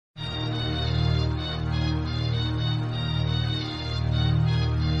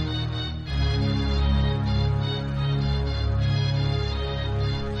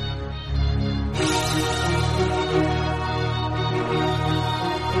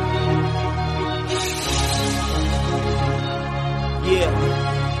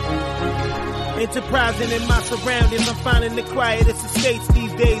enterprising in my surroundings. I'm finding the quietest estates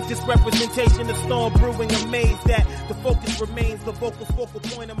these days. Just representation of storm brewing. Amazed that the focus remains the focal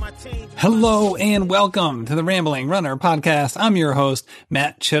point of my change. Hello and welcome to the Rambling Runner podcast. I'm your host,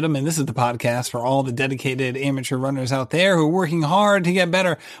 Matt Chittum, and this is the podcast for all the dedicated amateur runners out there who are working hard to get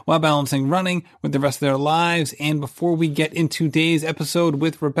better while balancing running with the rest of their lives. And before we get into today's episode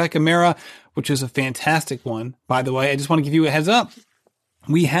with Rebecca Mehra, which is a fantastic one, by the way, I just want to give you a heads up.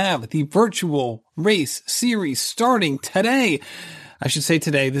 We have the virtual race series starting today. I should say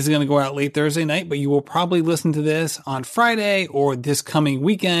today. This is going to go out late Thursday night, but you will probably listen to this on Friday or this coming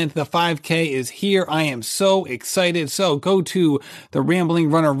weekend. The 5K is here. I am so excited. So go to the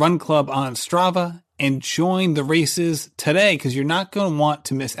Rambling Runner Run Club on Strava and join the races today because you're not going to want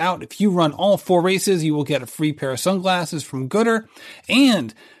to miss out. If you run all 4 races, you will get a free pair of sunglasses from Gooder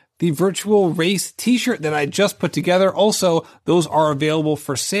and the virtual race t-shirt that I just put together. Also, those are available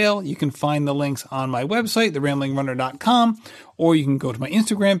for sale. You can find the links on my website, theramblingrunner.com, or you can go to my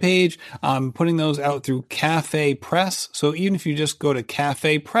Instagram page. I'm putting those out through Cafe Press. So even if you just go to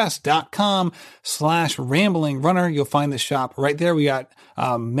cafepress.com/ramblingrunner, you'll find the shop right there. We got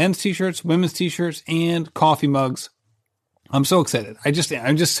men's t-shirts, women's t-shirts, and coffee mugs. I'm so excited.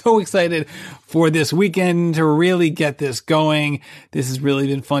 I'm just so excited for this weekend to really get this going. This has really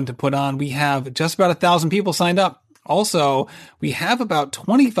been fun to put on. We have just about 1,000 people signed up. Also, we have about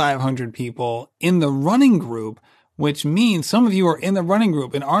 2,500 people in the running group, which means some of you are in the running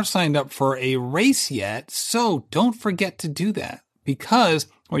group and aren't signed up for a race yet. So don't forget to do that because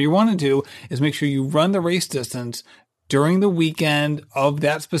what you want to do is make sure you run the race distance during the weekend of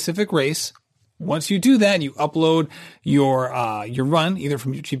that specific race. Once you do that, you upload your run either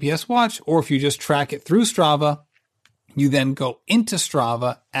from your GPS watch or if you just track it through Strava, you then go into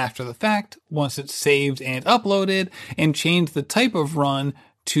Strava after the fact once it's saved and uploaded and change the type of run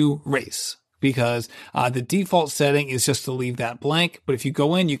to race because the default setting is just to leave that blank. But if you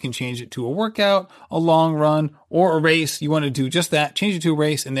go in, you can change it to a workout, a long run, or a race. You want to do just that, change it to a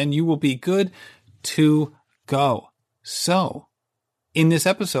race, and then you will be good to go. So, in this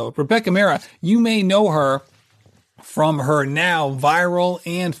episode, Rebecca Mehra, you may know her from her now viral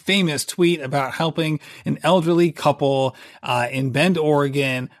and famous tweet about helping an elderly couple in Bend,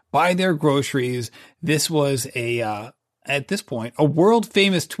 Oregon buy their groceries. This was at this point, a world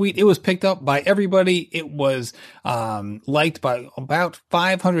famous tweet. It was picked up by everybody. It was liked by about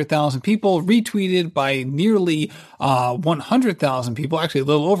 500,000 people, retweeted by nearly 100,000 people, actually a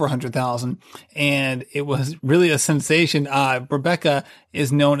little over 100,000. And it was really a sensation. Rebecca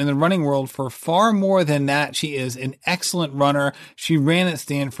is known in the running world for far more than that. She is an excellent runner. She ran at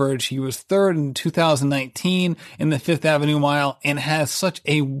Stanford. She was third in 2019 in the Fifth Avenue Mile and has such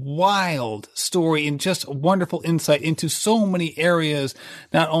a wild story and just a wonderful insight into so many areas,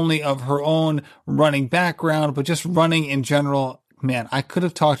 not only of her own running background, but just running in general. Man, I could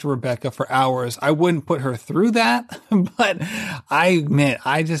have talked to Rebecca for hours. I wouldn't put her through that, but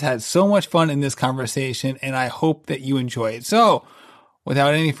I just had so much fun in this conversation and I hope that you enjoy it. So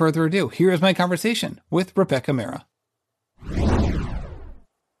without any further ado, here is my conversation with Rebecca Mehra.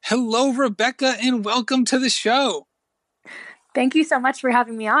 Hello, Rebecca, and welcome to the show. Thank you so much for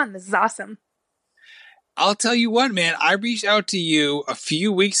having me on. This is awesome. I'll tell you what, man, I reached out to you a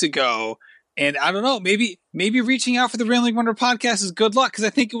few weeks ago and I don't know, maybe reaching out for the Rambling Runner podcast is good luck because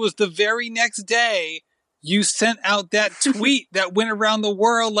I think it was the very next day you sent out that tweet that went around the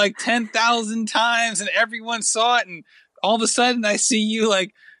world like 10,000 times and everyone saw it. And all of a sudden I see you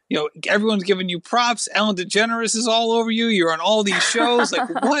like, everyone's giving you props. Ellen DeGeneres is all over you. You're on all these shows. Like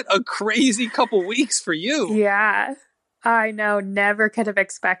what a crazy couple weeks for you. Yeah. I know, never could have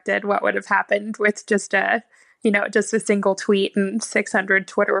expected what would have happened with just a single tweet and 600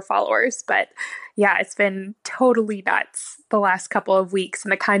 Twitter followers. But yeah, it's been totally nuts the last couple of weeks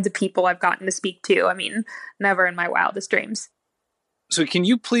and the kinds of people I've gotten to speak to. I mean, never in my wildest dreams. So can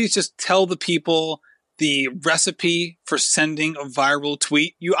you please just tell the people the recipe for sending a viral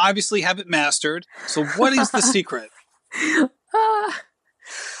tweet? You obviously have it mastered. So what is the secret?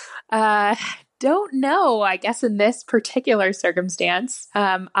 Don't know. I guess in this particular circumstance,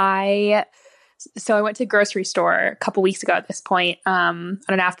 I went to the grocery store a couple weeks ago at this point, on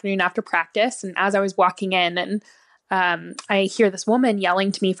an afternoon after practice. And as I was walking in and I hear this woman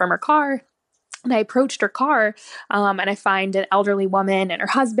yelling to me from her car. And I approached her car and I find an elderly woman and her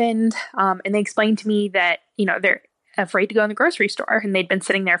husband. And they explained to me that, they're afraid to go in the grocery store. And they'd been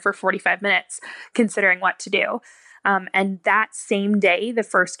sitting there for 45 minutes considering what to do. And that same day, the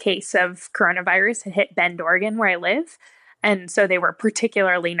first case of coronavirus had hit Bend, Oregon, where I live. And so they were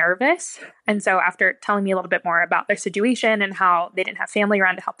particularly nervous. And so after telling me a little bit more about their situation and how they didn't have family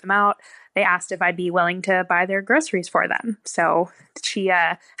around to help them out, they asked if I'd be willing to buy their groceries for them. So she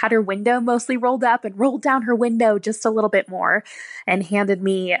had her window mostly rolled up and rolled down her window just a little bit more and handed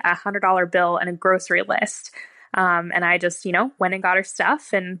me $100 bill and a grocery list. And I just, went and got her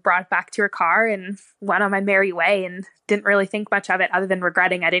stuff and brought it back to her car and went on my merry way and didn't really think much of it other than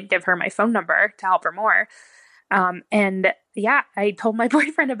regretting I didn't give her my phone number to help her more. And yeah, I told my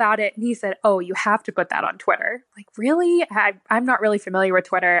boyfriend about it and he said, "Oh, you have to put that on Twitter." Like, really? I'm not really familiar with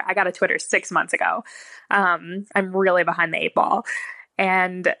Twitter. I got a Twitter 6 months ago. I'm really behind the 8 ball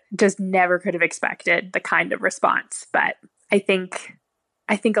and just never could have expected the kind of response. But I think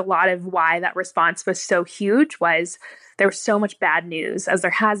a lot of why that response was so huge was there was so much bad news, as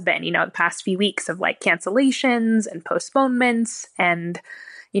there has been, the past few weeks of like cancellations and postponements and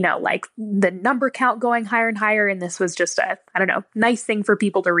like the number count going higher and higher. And this was just a, nice thing for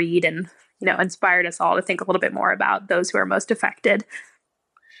people to read and, inspired us all to think a little bit more about those who are most affected.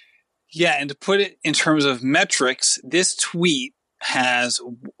 Yeah. And to put it in terms of metrics, this tweet has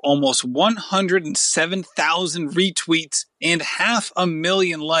almost 107,000 retweets and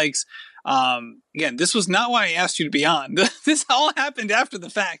 500,000 likes. Again, this was not why I asked you to be on. This all happened after the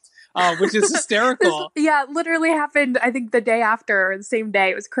fact. Which is hysterical. This literally happened, I think, the day after, or the same day.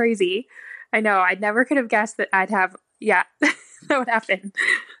 It was crazy. I know. I never could have guessed that I'd have, that would happen.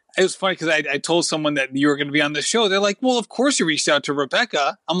 It was funny because I told someone that you were going to be on the show. They're like, "Well, of course you reached out to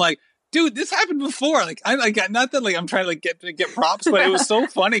Rebecca." I'm like, "Dude, this happened before." Like, not that like I'm trying to like get props, but it was so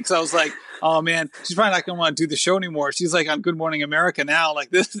funny because I was like, "Oh man, she's probably not going to want to do the show anymore." She's like on Good Morning America now. Like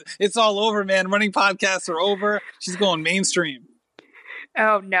this, it's all over, man. Running podcasts are over. She's going mainstream.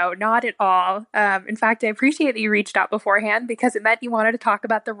 Oh, no, not at all. In fact, I appreciate that you reached out beforehand because it meant you wanted to talk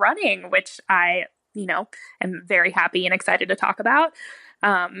about the running, which I, am very happy and excited to talk about.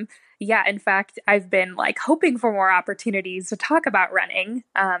 In fact, I've been like hoping for more opportunities to talk about running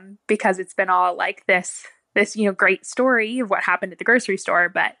because it's been all like this, great story of what happened at the grocery store.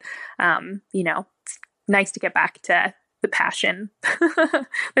 But, it's nice to get back to the passion,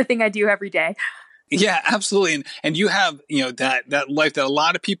 the thing I do every day. Yeah, absolutely. And you have, that life that a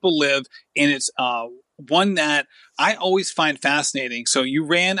lot of people live, and it's one that I always find fascinating. So you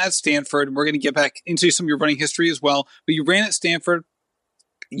ran at Stanford, and we're going to get back into some of your running history as well, but you ran at Stanford,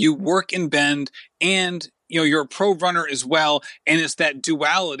 you work in Bend, and you're a pro runner as well. And it's that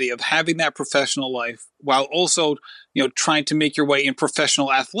duality of having that professional life while also, trying to make your way in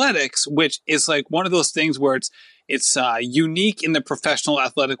professional athletics, which is like one of those things where it's unique in the professional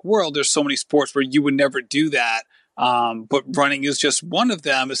athletic world. There's so many sports where you would never do that. But running is just one of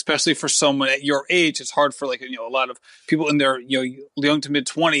them, especially for someone at your age. It's hard for like, a lot of people in their, young to mid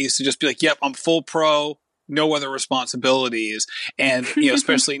 20s to just be like, "Yep, I'm full pro, no other responsibilities." And,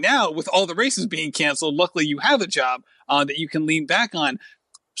 especially now with all the races being canceled, luckily you have a job that you can lean back on.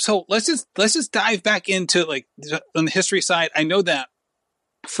 So let's just dive back into like on the history side. I know that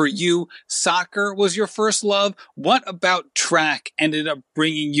for you, soccer was your first love. What about track ended up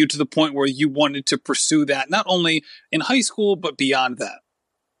bringing you to the point where you wanted to pursue that, not only in high school, but beyond that?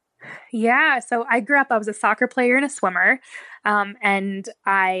 Yeah, so I grew up, I was a soccer player and a swimmer. And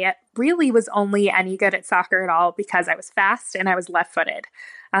I really was only any good at soccer at all because I was fast and I was left-footed.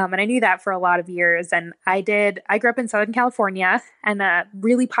 And I knew that for a lot of years. And I grew up in Southern California, and a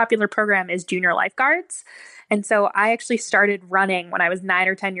really popular program is junior lifeguards. And so I actually started running when I was 9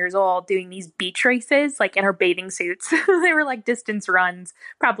 or 10 years old, doing these beach races, like in our bathing suits. They were like distance runs,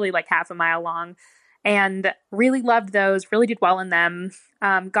 probably like half a mile long, and really loved those, really did well in them.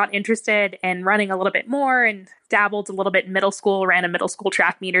 Got interested in running a little bit more and dabbled a little bit in middle school, ran a middle school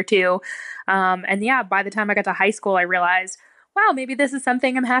track meet or two. And yeah, by the time I got to high school, I realized, wow, maybe this is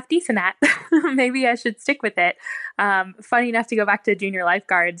something I'm half decent at. Maybe I should stick with it. Funny enough, to go back to junior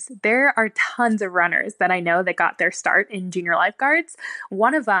lifeguards, there are tons of runners that I know that got their start in junior lifeguards.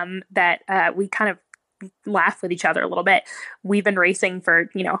 One of them that we kind of laugh with each other a little bit. We've been racing for,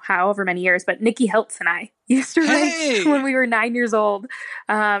 however many years, but Nikki Hiltz and I used to race when we were 9 years old.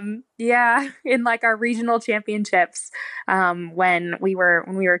 In like our regional championships, when we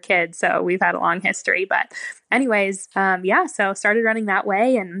were kids. So we've had a long history, but anyways, so started running that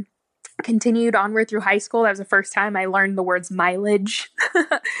way and continued onward through high school. That was the first time I learned the words mileage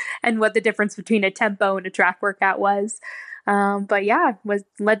and what the difference between a tempo and a track workout was.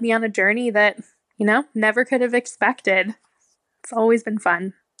 Led me on a journey that, never could have expected. It's always been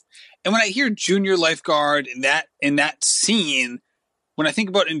fun. And when I hear junior lifeguard in that scene, when I think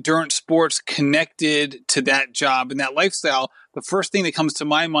about endurance sports connected to that job and that lifestyle, the first thing that comes to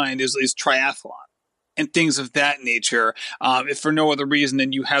my mind is triathlon. and things of that nature, if for no other reason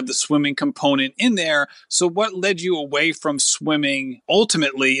than you have the swimming component in there. So what led you away from swimming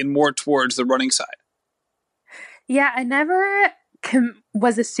ultimately and more towards the running side? Yeah, I never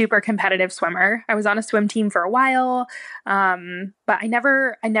was a super competitive swimmer. I was on a swim team for a while, but I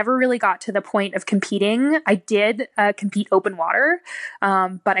never really got to the point of competing. I did compete open water,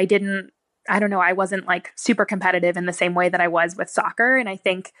 but I didn't. I don't know. I wasn't like super competitive in the same way that I was with soccer. And I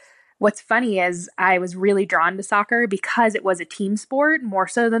think what's funny is I was really drawn to soccer because it was a team sport more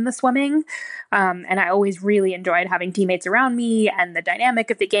so than the swimming. And I always really enjoyed having teammates around me and the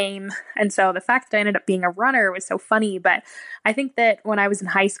dynamic of the game. And so the fact that I ended up being a runner was so funny. But I think that when I was in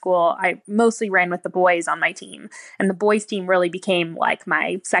high school, I mostly ran with the boys on my team. And the boys team really became like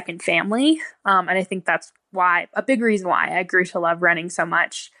my second family. And I think that's a big reason why I grew to love running so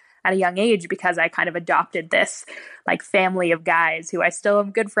much at a young age, because I kind of adopted this like family of guys who I still am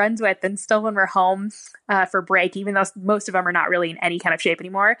good friends with. And still when we're home for break, even though most of them are not really in any kind of shape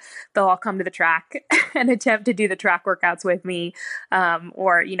anymore, they'll all come to the track and attempt to do the track workouts with me,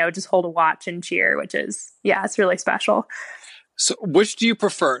 or, just hold a watch and cheer, which is, it's really special. So which do you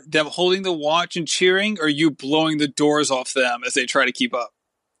prefer, them holding the watch and cheering, or you blowing the doors off them as they try to keep up?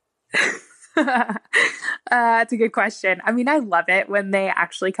 That's a good question. I mean, I love it when they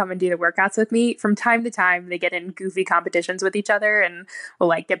actually come and do the workouts with me. From time to time, they get in goofy competitions with each other and we'll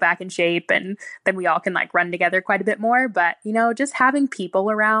like get back in shape, and then we all can like run together quite a bit more. But, just having people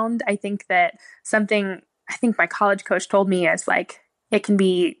around, I think that something I think my college coach told me is like, it can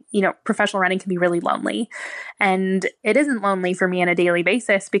be, professional running can be really lonely. And it isn't lonely for me on a daily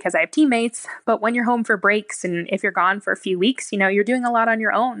basis because I have teammates. But when you're home for breaks and if you're gone for a few weeks, you're doing a lot on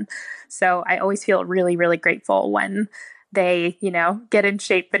your own. So I always feel really, really grateful when they, get in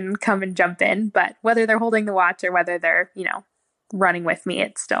shape and come and jump in. But whether they're holding the watch or whether they're, running with me,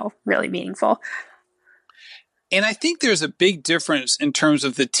 it's still really meaningful. And I think there's a big difference in terms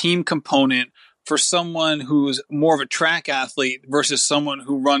of the team component for someone who's more of a track athlete versus someone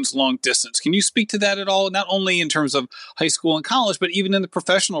who runs long distance. Can you speak to that at all? Not only in terms of high school and college, but even in the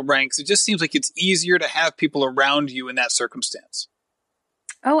professional ranks. It just seems like it's easier to have people around you in that circumstance.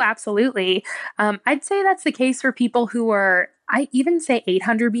 Oh, absolutely. I'd say that's the case for people who are, I even say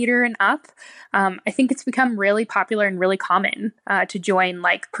 800 meter and up. I think it's become really popular and really common to join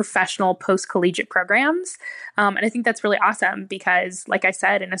like professional post-collegiate programs. And I think that's really awesome because, like I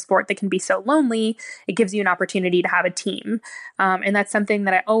said, in a sport that can be so lonely, it gives you an opportunity to have a team. And that's something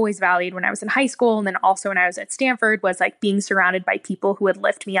that I always valued when I was in high school. And then also when I was at Stanford was like being surrounded by people who would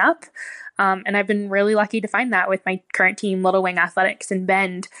lift me up. And I've been really lucky to find that with my current team, Little Wing Athletics in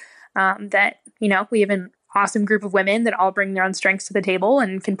Bend, that, we have an awesome group of women that all bring their own strengths to the table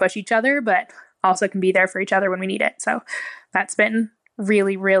and can push each other, but also can be there for each other when we need it. So that's been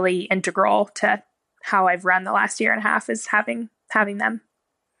really, really integral to how I've run the last year and a half, is having them.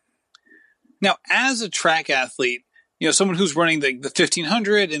 Now, as a track athlete, someone who's running the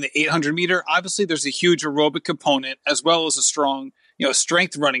 1500 and the 800 meter, obviously there's a huge aerobic component as well as a strong,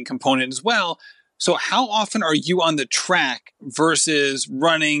 strength running component as well. So how often are you on the track versus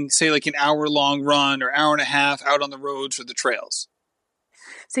running, say, like an hour-long run or hour and a half out on the roads or the trails?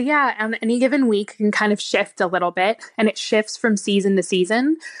 So yeah, on any given week can kind of shift a little bit, and it shifts from season to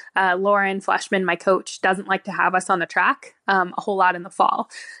season. Lauren Fleshman, my coach, doesn't like to have us on the track a whole lot in the fall,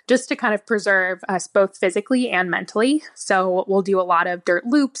 just to kind of preserve us both physically and mentally. So we'll do a lot of dirt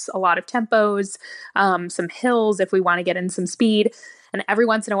loops, a lot of tempos, some hills if we want to get in some speed. And every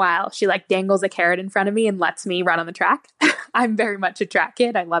once in a while, she like dangles a carrot in front of me and lets me run on the track. I'm very much a track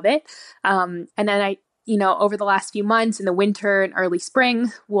kid. I love it. And then over the last few months in the winter and early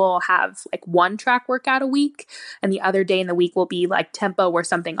spring, we'll have like one track workout a week. And the other day in the week will be like tempo or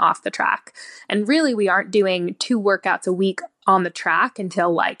something off the track. And really, we aren't doing 2 workouts a week on the track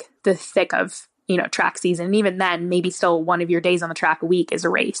until like the thick of, track season. And even then, maybe still one of your days on the track a week is a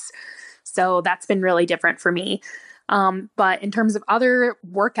race. So that's been really different for me. But in terms of other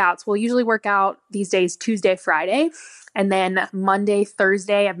workouts, we'll usually work out these days Tuesday, Friday, and then Monday,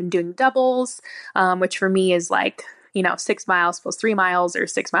 Thursday, I've been doing doubles, which for me is like, 6 miles plus 3 miles or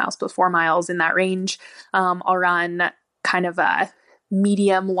 6 miles plus 4 miles in that range. I'll run kind of a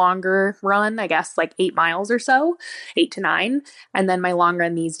medium longer run, I guess like 8 miles or so, 8 to 9. And then my long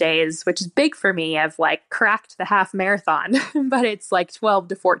run these days, which is big for me, I've like cracked the half marathon, but it's like 12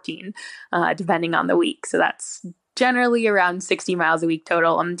 to 14, depending on the week. So that's generally around 60 miles a week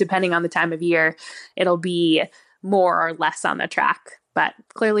total. And depending on the time of year, it'll be more or less on the track. But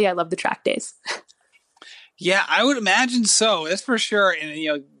clearly I love the track days. Yeah, I would imagine so. That's for sure.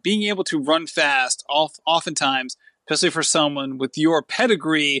 And, being able to run fast, oftentimes especially for someone with your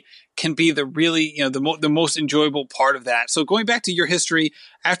pedigree, can be the really, the most enjoyable part of that. So going back to your history,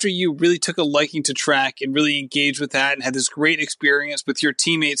 after you really took a liking to track and really engaged with that and had this great experience with your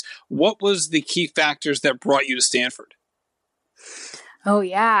teammates, what was the key factors that brought you to Stanford? Oh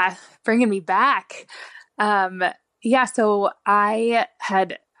yeah, bringing me back. So I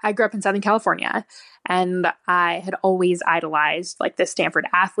grew up in Southern California, and I had always idolized like the Stanford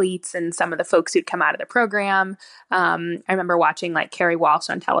athletes and some of the folks who'd come out of the program. I remember watching like Carrie Walsh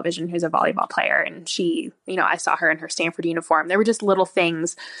on television, who's a volleyball player, and she, I saw her in her Stanford uniform. There were just little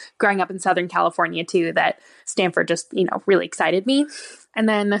things growing up in Southern California too that Stanford just, really excited me. And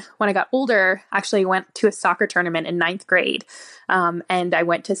then when I got older, actually went to a soccer tournament in 9th grade. And I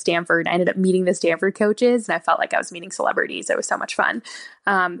went to Stanford. I ended up meeting the Stanford coaches, and I felt like I was meeting celebrities. It was so much fun.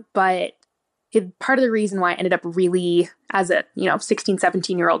 But part of the reason why I ended up really, as a 16,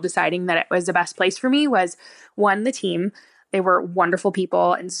 17-year-old, deciding that it was the best place for me was, one, the team. They were wonderful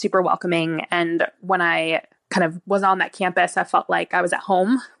people and super welcoming. And when I kind of was on that campus, I felt like I was at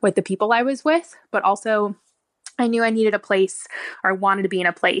home with the people I was with, but also I knew I needed a place, or I wanted to be in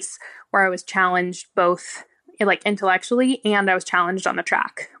a place where I was challenged both like intellectually, and I was challenged on the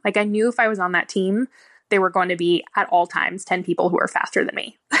track. Like I knew if I was on that team, there were going to be at all times 10 people who were faster than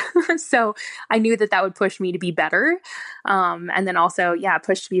me. So I knew that would push me to be better. And then also,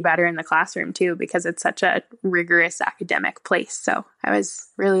 push to be better in the classroom too, because it's such a rigorous academic place. So I was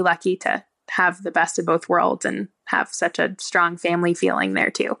really lucky to have the best of both worlds and have such a strong family feeling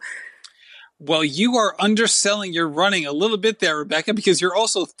there too. Well, you are underselling your running a little bit there, Rebecca, because you're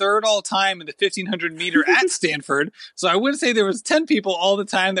also third all time in the 1500 meter at Stanford. So I wouldn't say there was 10 people all the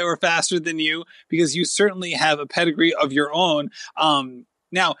time that were faster than you, because you certainly have a pedigree of your own.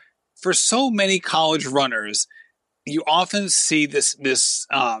 Now, for so many college runners, you often see this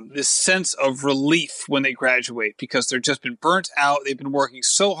sense of relief when they graduate, because they've just been burnt out. They've been working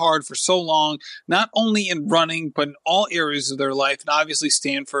so hard for so long, not only in running, but in all areas of their life. And obviously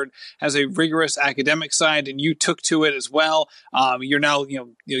Stanford has a rigorous academic side, and you took to it as well. You're now,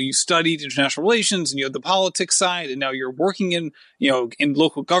 you studied international relations, and you have the politics side, and now you're working in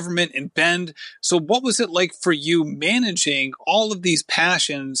local government in Bend. So what was it like for you managing all of these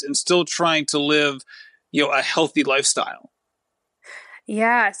passions and still trying to live a healthy lifestyle?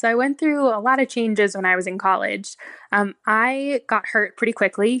 Yeah, so I went through a lot of changes when I was in college. I got hurt pretty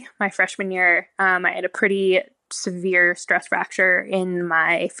quickly my freshman year. I had a pretty severe stress fracture in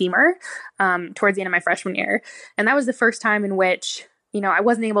my femur towards the end of my freshman year. And that was the first time in which I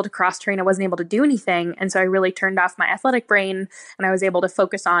wasn't able to cross train. I wasn't able to do anything. And so I really turned off my athletic brain, and I was able to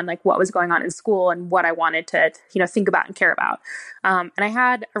focus on like what was going on in school and what I wanted to, think about and care about. And I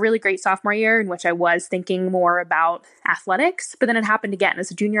had a really great sophomore year in which I was thinking more about athletics, but then it happened again. As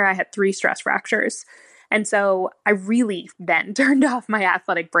a junior, I had 3 stress fractures. And so I really then turned off my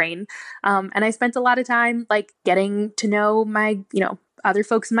athletic brain. And I spent a lot of time like getting to know my, other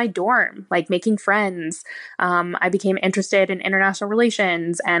folks in my dorm, like making friends. I became interested in international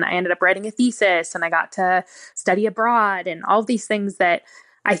relations, and I ended up writing a thesis, and I got to study abroad, and all of these things that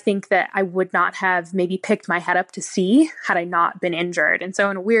I think that I would not have maybe picked my head up to see had I not been injured. And so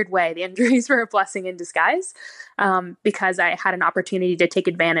in a weird way, the injuries were a blessing in disguise, because I had an opportunity to take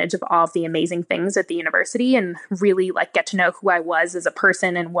advantage of all of the amazing things at the university and really like get to know who I was as a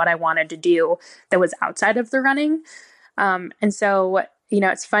person and what I wanted to do that was outside of the running. And so,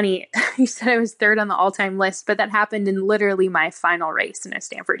 it's funny, you said I was third on the all-time list, but that happened in literally my final race in a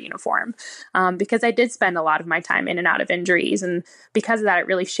Stanford uniform, because I did spend a lot of my time in and out of injuries. And because of that, it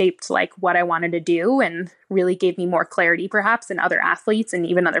really shaped like what I wanted to do and really gave me more clarity perhaps than other athletes and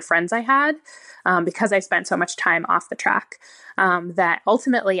even other friends I had, because I spent so much time off the track, that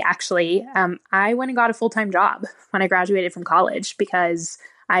ultimately actually, I went and got a full-time job when I graduated from college, because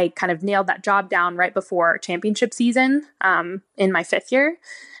I kind of nailed that job down right before championship season in my 5th year.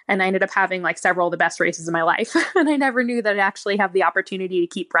 And I ended up having like several of the best races of my life. And I never knew that I'd actually have the opportunity to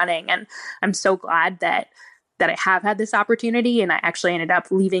keep running. And I'm so glad that I have had this opportunity. And I actually ended up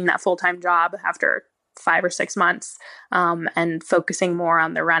leaving that full-time job after 5 or 6 months, and focusing more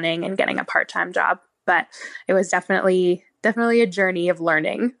on the running and getting a part-time job. But it was definitely a journey of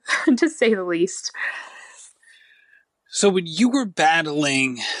learning, to say the least. So when you were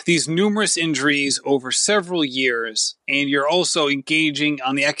battling these numerous injuries over several years, and you're also engaging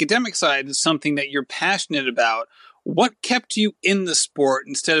on the academic side is something that you're passionate about, what kept you in the sport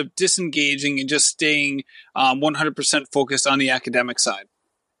instead of disengaging and just staying 100% focused on the academic side?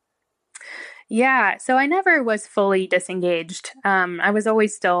 Yeah, so I never was fully disengaged. I was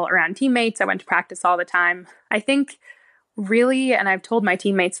always still around teammates. I went to practice all the time. I think really, and I've told my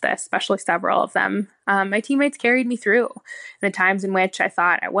teammates this, especially several of them, my teammates carried me through the times in which I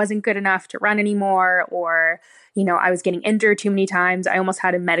thought I wasn't good enough to run anymore, or, I was getting injured too many times. I almost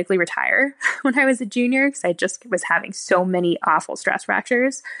had to medically retire when I was a junior because I just was having so many awful stress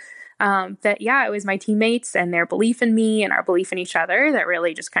fractures. It was my teammates and their belief in me and our belief in each other that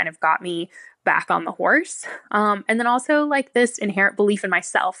really just kind of got me back on the horse. And then also like this inherent belief in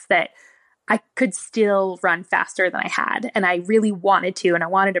myself that I could still run faster than I had. And I really wanted to. And I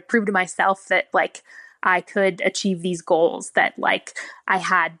wanted to prove to myself that like I could achieve these goals that like I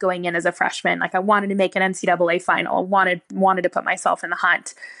had going in as a freshman. Like I wanted to make an NCAA final, wanted to put myself in the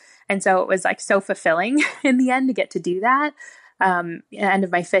hunt. And so it was like so fulfilling in the end to get to do that. End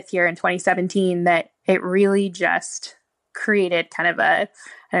of my 5th year in 2017, that it really just created kind of a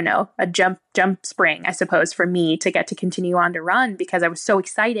jump spring, I suppose, for me to get to continue on to run, because I was so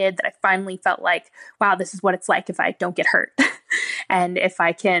excited that I finally felt like, wow, this is what it's like if I don't get hurt and if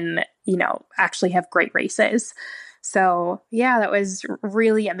I can, actually have great races. So yeah, that was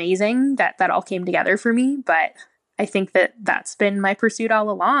really amazing that all came together for me. But I think that that's been my pursuit all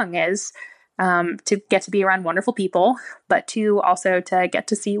along, is to get to be around wonderful people, but to also to get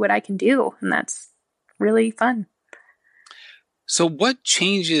to see what I can do. And that's really fun. So what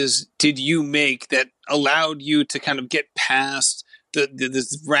changes did you make that allowed you to kind of get past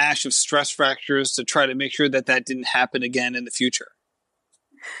this rash of stress fractures to try to make sure that didn't happen again in the future?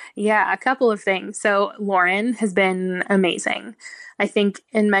 Yeah, a couple of things. So Lauren has been amazing. I think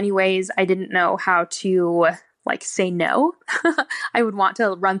in many ways I didn't know how to say no. I would want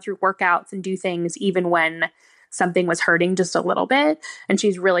to run through workouts and do things even when something was hurting just a little bit. And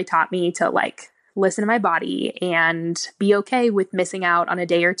she's really taught me to listen to my body and be okay with missing out on a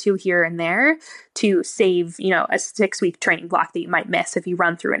day or two here and there to save, a 6-week training block that you might miss if you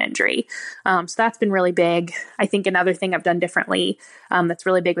run through an injury. So that's been really big. I think another thing I've done differently that's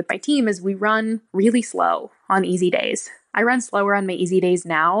really big with my team is we run really slow on easy days. I run slower on my easy days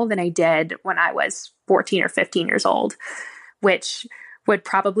now than I did when I was 14 or 15 years old, which would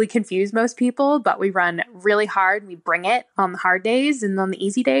probably confuse most people, but we run really hard. We bring it on the hard days, and on the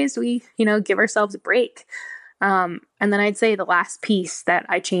easy days, we, give ourselves a break. And then I'd say the last piece that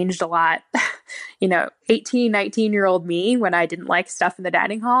I changed a lot, 18, 19-year-old me, when I didn't like stuff in the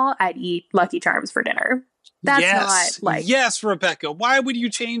dining hall, I'd eat Lucky Charms for dinner. That's not Yes, Rebecca. Why would you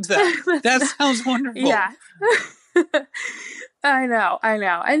change that? That sounds wonderful. Yeah. I know. And,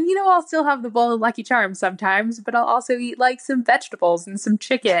 I'll still have the bowl of Lucky Charms sometimes, but I'll also eat some vegetables and some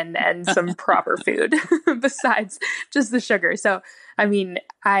chicken and some proper food besides just the sugar. So,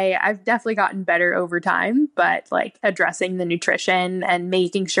 I've definitely gotten better over time, but addressing the nutrition and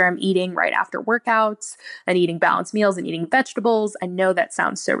making sure I'm eating right after workouts and eating balanced meals and eating vegetables. I know that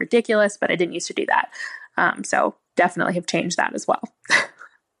sounds so ridiculous, but I didn't used to do that. So definitely have changed that as well.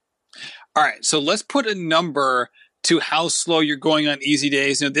 All right. So let's put a number to how slow you're going on easy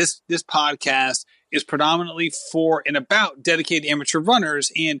days. This podcast is predominantly for and about dedicated amateur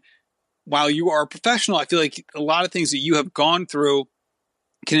runners. And while you are a professional, I feel like a lot of things that you have gone through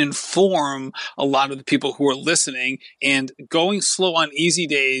can inform a lot of the people who are listening. And going slow on easy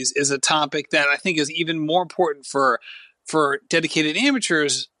days is a topic that I think is even more important for dedicated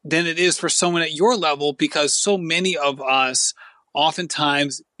amateurs than it is for someone at your level, because so many of us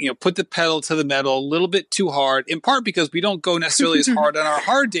oftentimes, put the pedal to the metal a little bit too hard, in part because we don't go necessarily as hard on our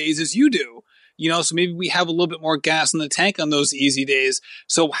hard days as you do, so maybe we have a little bit more gas in the tank on those easy days.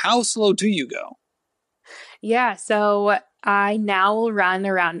 So how slow do you go? Yeah. So I now will run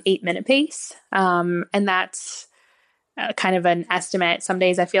around 8-minute pace. And that's kind of an estimate. Some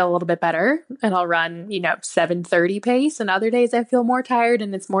days I feel a little bit better and I'll run, 7:30 pace. And other days I feel more tired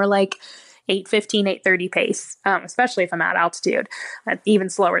and it's more like 8:15, 8:30 pace, especially if I'm at altitude, even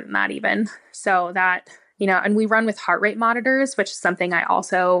slower than that even. So that, and we run with heart rate monitors, which is something I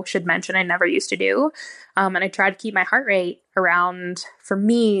also should mention I never used to do. And I try to keep my heart rate around, for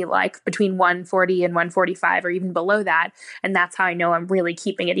me, between 140 and 145 or even below that. And that's how I know I'm really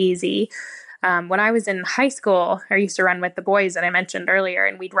keeping it easy. When I was in high school, I used to run with the boys that I mentioned earlier,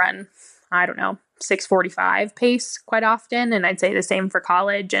 and we'd run, 6:45 pace quite often. And I'd say the same for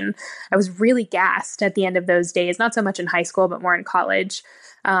college. And I was really gassed at the end of those days, not so much in high school, but more in college,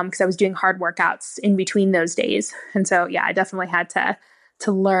 because I was doing hard workouts in between those days. And so, yeah, I definitely had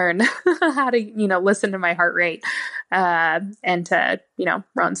to learn how to, listen to my heart rate and to,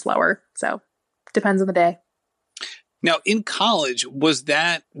 run slower. So depends on the day. Now, in college, was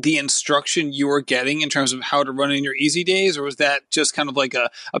that the instruction you were getting in terms of how to run in your easy days? Or was that just kind of like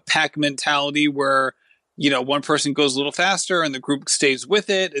a pack mentality where, one person goes a little faster and the group stays with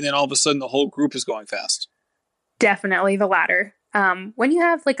it, and then all of a sudden the whole group is going fast? Definitely the latter. When you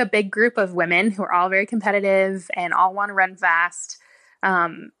have like a big group of women who are all very competitive and all want to run fast,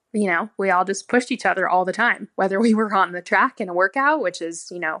 we all just pushed each other all the time, whether we were on the track in a workout, which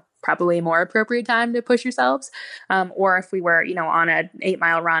is, probably a more appropriate time to push yourselves, or if we were, on an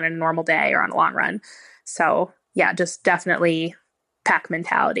 8-mile run in a normal day or on a long run. So yeah, just definitely pack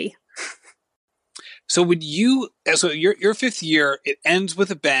mentality. So your fifth year, it ends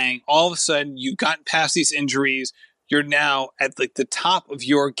with a bang. All of a sudden, you've gotten past these injuries. You're now at like the top of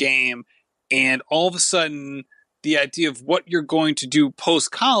your game. And all of a sudden, the idea of what you're going to do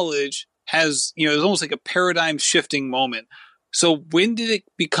post college has, it's almost like a paradigm shifting moment. So when did it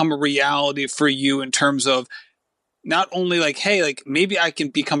become a reality for you in terms of not only like, hey, like maybe I can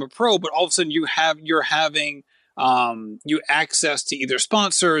become a pro, but all of a sudden you're having you access to either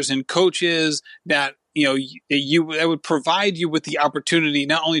sponsors and coaches that that would provide you with the opportunity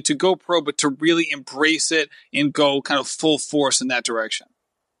not only to go pro, but to really embrace it and go kind of full force in that direction?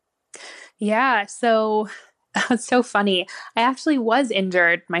 Yeah. So it's so funny. I actually was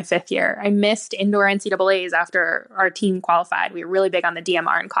injured my fifth year. I missed indoor NCAAs after our team qualified. We were really big on the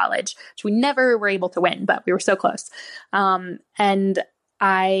DMR in college, which we never were able to win, but we were so close. And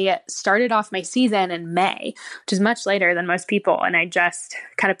I started off my season in May, which is much later than most people. And I just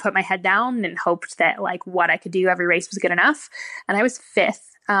kind of put my head down and hoped that like what I could do every race was good enough. And I was fifth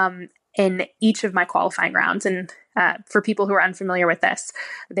in each of my qualifying rounds. And for people who are unfamiliar with this,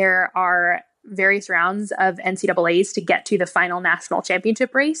 there are various rounds of NCAAs to get to the final national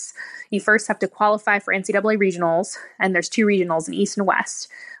championship race. You first have to qualify for NCAA regionals, and there's 2 regionals in East and West.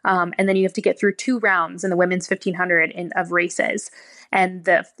 And then you have to get through 2 rounds in the women's 1500 of races. And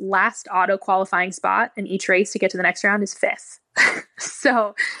the last auto qualifying spot in each race to get to the next round is 5th.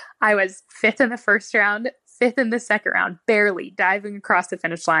 So I was 5th in the first round, 5th in the second round, barely diving across the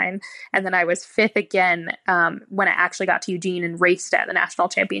finish line. And then I was 5th again when I actually got to Eugene and raced at the national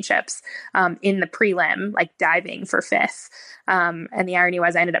championships in the prelim, like diving for 5th. And the irony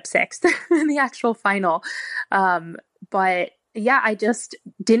was I ended up 6th in the actual final. But yeah, I just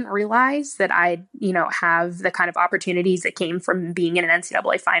didn't realize that I'd, have the kind of opportunities that came from being in an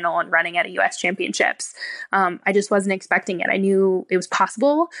NCAA final and running at a US championships. I just wasn't expecting it. I knew it was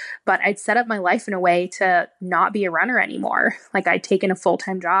possible, but I'd set up my life in a way to not be a runner anymore. Like I'd taken a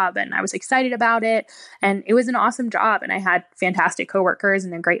full-time job and I was excited about it. And it was an awesome job. And I had fantastic coworkers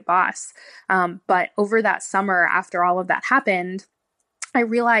and a great boss. But over that summer, after all of that happened, I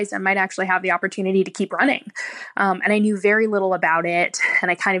realized I might actually have the opportunity to keep running. And I knew very little about it.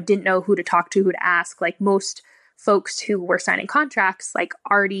 And I kind of didn't know who to talk to, who to ask. Like most folks who were signing contracts, like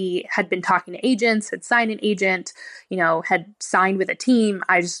already had been talking to agents, had signed an agent, had signed with a team.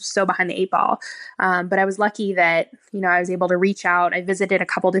 I was so behind the 8 ball. But I was lucky that, I was able to reach out. I visited a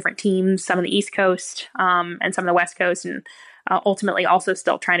couple different teams, some on the East Coast and some on the West Coast. And ultimately also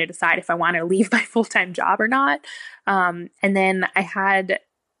still trying to decide if I want to leave my full-time job or not. And then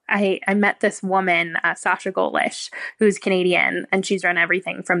I met this woman, Sasha Golish, who's Canadian, and she's run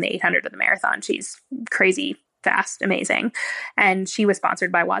everything from the 800 to the marathon. She's crazy fast, amazing. And she was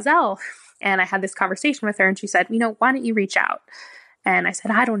sponsored by Oiselle. And I had this conversation with her and she said, why don't you reach out? And I said,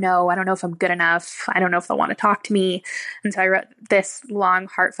 I don't know. I don't know if I'm good enough. I don't know if they'll want to talk to me. And so I wrote this long,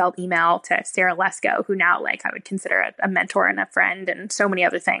 heartfelt email to Sarah Lesko, who now I would consider a mentor and a friend and so many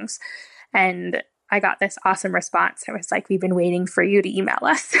other things. And I got this awesome response. I was like, we've been waiting for you to email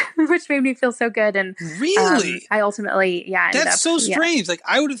us, which made me feel so good. And really, I ultimately, that's so strange. Yeah. Like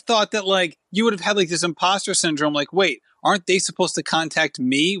I would have thought that you would have had this imposter syndrome. Like, wait, aren't they supposed to contact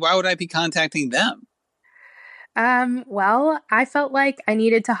me? Why would I be contacting them? Well, I felt like I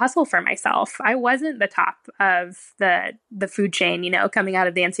needed to hustle for myself. I wasn't the top of the food chain, coming out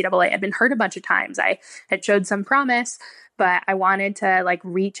of the NCAA. I'd been hurt a bunch of times. I had showed some promise, but I wanted to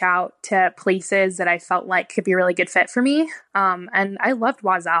reach out to places that I felt like could be a really good fit for me. And I loved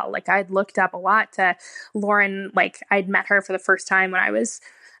Oiselle. I'd looked up a lot to Lauren. I'd met her for the first time when I was,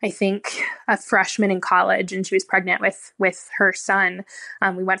 I think, a freshman in college, and she was pregnant with her son.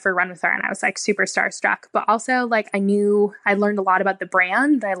 We went for a run with her and I was super starstruck, but also I learned a lot about the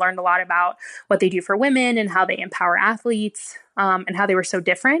brand. I learned a lot about what they do for women and how they empower athletes, and how they were so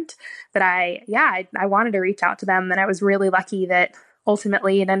different that I wanted to reach out to them. And I was really lucky that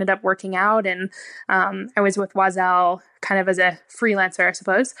ultimately it ended up working out. And I was with Oiselle kind of as a freelancer, I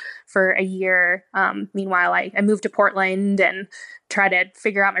suppose, for a year. Meanwhile, I moved to Portland and tried to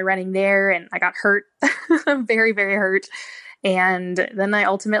figure out my running there, and I got hurt, very, very hurt. And then I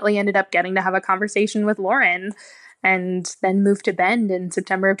ultimately ended up getting to have a conversation with Lauren, and then moved to Bend in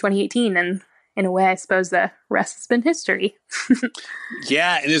September of 2018. And in a way, I suppose the rest has been history.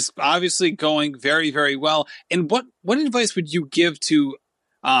 Yeah, and it's obviously going very, very well. And what advice would you give to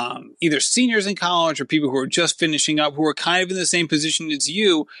either seniors in college or people who are just finishing up, who are kind of in the same position as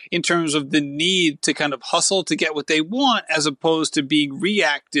you in terms of the need to kind of hustle to get what they want, as opposed to being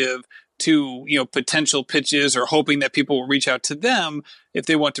reactive to, potential pitches or hoping that people will reach out to them if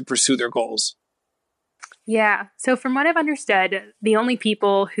they want to pursue their goals? Yeah. So from what I've understood, the only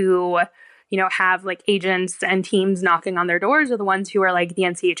people who, have like agents and teams knocking on their doors are the ones who are like the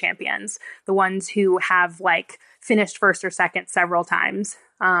NCAA champions, the ones who have like finished first or second several times.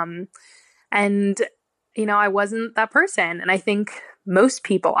 And, I wasn't that person. And I think most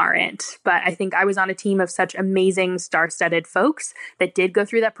people aren't, but I think I was on a team of such amazing star-studded folks that did go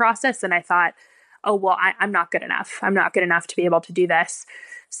through that process. And I thought, oh, well, I'm not good enough. I'm not good enough to be able to do this.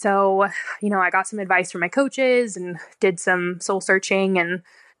 So, I got some advice from my coaches and did some soul searching and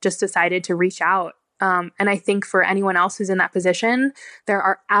just decided to reach out. And I think for anyone else who's in that position, there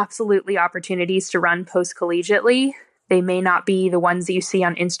are absolutely opportunities to run post-collegiately. They may not be the ones that you see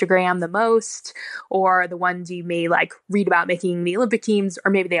on Instagram the most, or the ones you may like read about making the Olympic teams,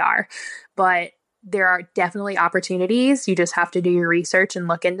 or maybe they are. But there are definitely opportunities. You just have to do your research and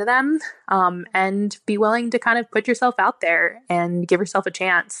look into them, and be willing to kind of put yourself out there and give yourself a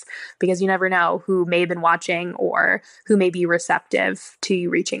chance, because you never know who may have been watching or who may be receptive to you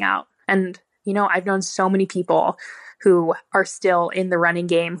reaching out. And, I've known so many people who are still in the running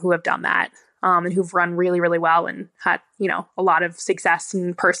game who have done that, and who've run really, really well and had, a lot of success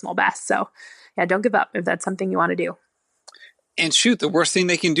and personal best. So yeah, don't give up if that's something you want to do. And shoot, the worst thing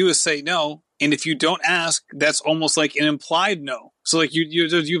they can do is say no. And if you don't ask, that's almost like an implied no. So like you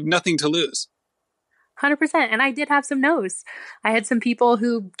have nothing to lose. 100%. And I did have some no's. I had some people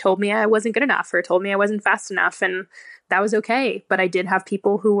who told me I wasn't good enough or told me I wasn't fast enough, and that was okay. But I did have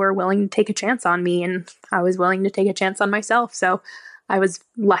people who were willing to take a chance on me, and I was willing to take a chance on myself. So I was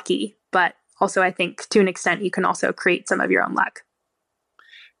lucky. But also, I think to an extent, you can also create some of your own luck.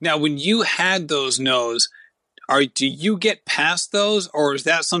 Now, when you had those no's, do you get past those, or is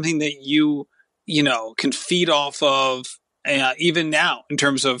that something that you can feed off of even now in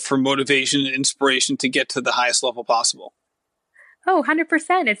terms of for motivation and inspiration to get to the highest level possible? Oh,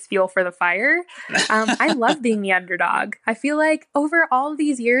 100%. It's fuel for the fire. I love being the underdog. I feel like over all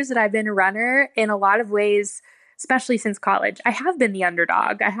these years that I've been a runner, in a lot of ways, especially since college, I have been the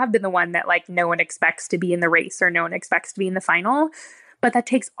underdog. I have been the one that like no one expects to be in the race or no one expects to be in the final, but that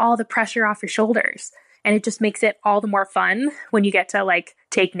takes all the pressure off your shoulders. And it just makes it all the more fun when you get to like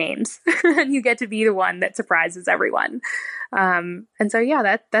take names and you get to be the one that surprises everyone. And so,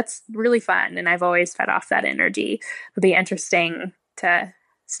 yeah, that's really fun. And I've always fed off that energy. It'll be interesting to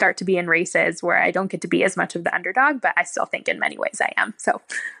start to be in races where I don't get to be as much of the underdog, but I still think in many ways I am. So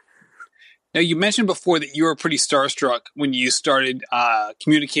now, you mentioned before that you were pretty starstruck when you started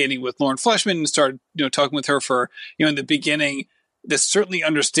communicating with Lauren Fleshman and started talking with her for in the beginning. That's certainly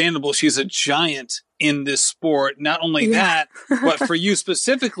understandable. She's a giant in this sport. Not only that, but for you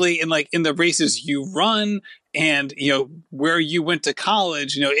specifically in the races you run and, where you went to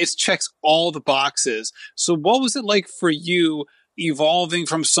college, it checks all the boxes. So what was it like for you evolving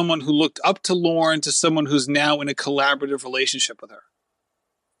from someone who looked up to Lauren to someone who's now in a collaborative relationship with her?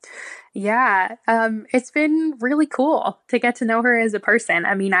 Yeah, it's been really cool to get to know her as a person.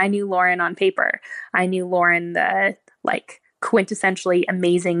 I mean, I knew Lauren on paper. I knew Lauren, the quintessentially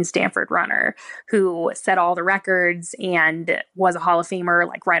amazing Stanford runner who set all the records and was a Hall of Famer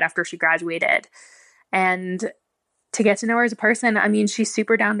right after she graduated. And to get to know her as a person, I mean, she's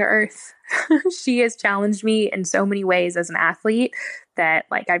super down to earth. She has challenged me in so many ways as an athlete that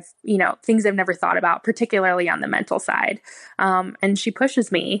I've, things I've never thought about, particularly on the mental side. And she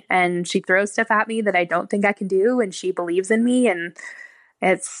pushes me and she throws stuff at me that I don't think I can do. And she believes in me, and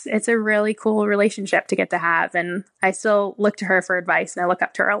it's a really cool relationship to get to have. And I still look to her for advice and I look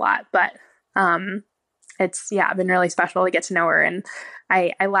up to her a lot, but, it's been really special to get to know her. And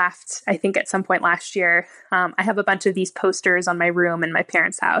I laughed, I think at some point last year, I have a bunch of these posters on my room in my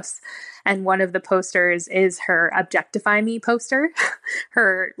parents' house. And one of the posters is her Objectify Me poster,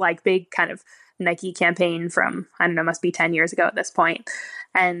 her big kind of Nike campaign from, I don't know, must be 10 years ago at this point.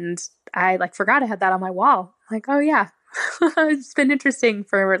 And I forgot I had that on my wall. Oh yeah. It's been interesting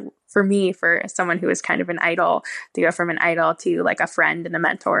for me, for someone who is kind of an idol, to go from an idol to a friend and a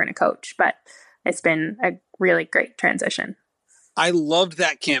mentor and a coach. But it's been a really great transition. I loved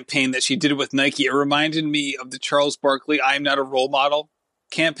that campaign that she did with Nike. It reminded me of the Charles Barkley "I am not a role model"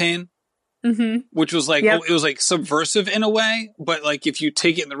 campaign, which was it was subversive in a way, but if you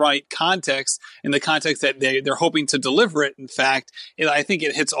take it in the right context, in the context that they're hoping to deliver it, in fact, I think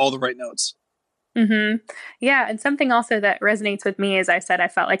it hits all the right notes. Mm-hmm. Yeah. And something also that resonates with me is I said I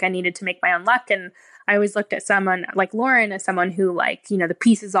felt like I needed to make my own luck. And I always looked at someone like Lauren as someone who, like, you know, the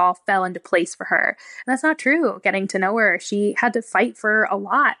pieces all fell into place for her. And that's not true. Getting to know her, she had to fight for a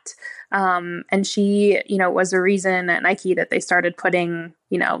lot. And she, you know, was a reason at Nike that they started putting,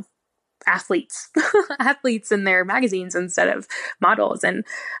 you know, athletes, athletes in their magazines instead of models. And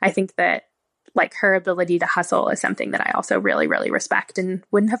I think that like her ability to hustle is something that I also really, really respect and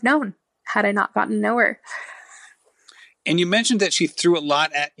wouldn't have known had I not gotten to know her. And you mentioned that she threw a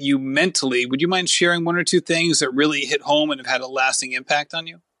lot at you mentally. Would you mind sharing one or two things that really hit home and have had a lasting impact on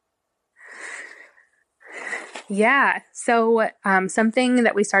you? Yeah. So something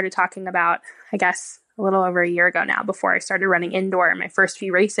that we started talking about, I guess, a little over a year ago now, before I started running indoor, my first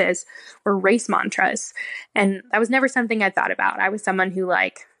few races were race mantras. And that was never something I thought about. I was someone who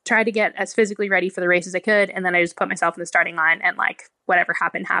like tried to get as physically ready for the race as I could. And then I just put myself in the starting line and like whatever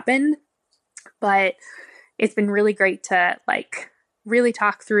happened, happened. But it's been really great to like really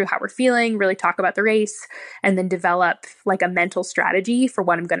talk through how we're feeling, really talk about the race, and then develop like a mental strategy for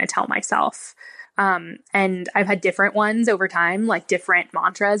what I'm going to tell myself. And I've had different ones over time, like different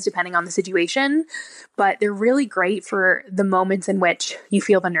mantras depending on the situation, but they're really great for the moments in which you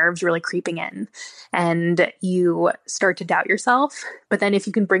feel the nerves really creeping in and you start to doubt yourself. But then if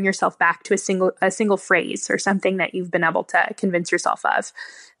you can bring yourself back to a single phrase or something that you've been able to convince yourself of,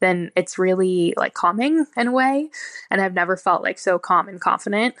 then it's really like calming in a way. And I've never felt like so calm and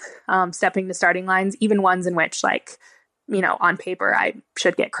confident stepping to starting lines, even ones in which like, you know, on paper, I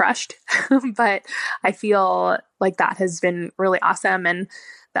should get crushed. But I feel like that has been really awesome. And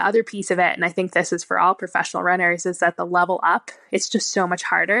the other piece of it, and I think this is for all professional runners, is that the level up, it's just so much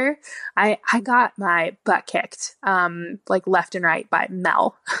harder. I got my butt kicked, like left and right by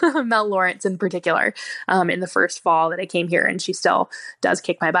Mel, Mel Lawrence in particular, in the first fall that I came here. And she still does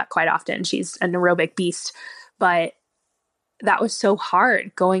kick my butt quite often. She's an aerobic beast. But that was so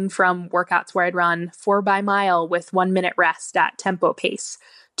hard going from workouts where I'd run 4 by mile with 1 minute rest at tempo pace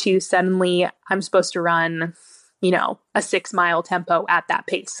to suddenly I'm supposed to run, you know, a 6 mile tempo at that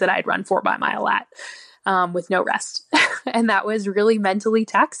pace that I'd run 4 by mile at with no rest. And that was really mentally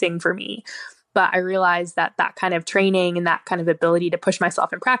taxing for me. But I realized that that kind of training and that kind of ability to push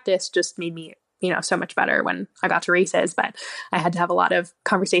myself in practice just made me, you know, so much better when I got to races. But I had to have a lot of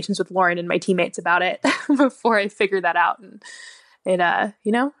conversations with Lauren and my teammates about it before I figured that out. And it,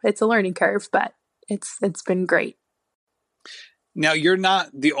 you know, it's a learning curve, but it's been great. Now, you're not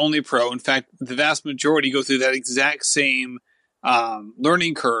the only pro. In fact, the vast majority go through that exact same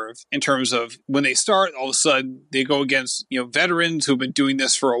learning curve in terms of when they start, all of a sudden they go against, you know, veterans who've been doing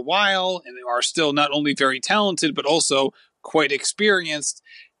this for a while and are still not only very talented, but also quite experienced.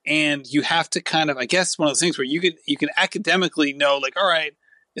 And you have to kind of, I guess, one of those things where you can academically know, like, all right,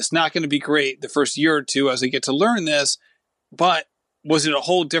 it's not going to be great the first year or two as I get to learn this. But was it a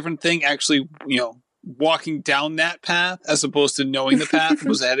whole different thing actually, you know, walking down that path as opposed to knowing the path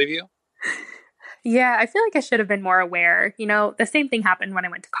was ahead of you? Yeah, I feel like I should have been more aware. You know, the same thing happened when I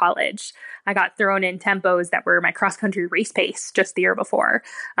went to college. I got thrown in tempos that were my cross country race pace just the year before,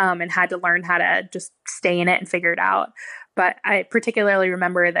 and had to learn how to just stay in it and figure it out. But I particularly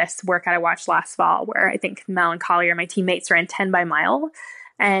remember this workout I watched last fall where I think Mel and Collier, my teammates, ran 10 by mile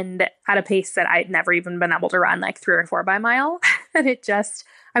and at a pace that I'd never even been able to run, like 3 or 4 by mile. And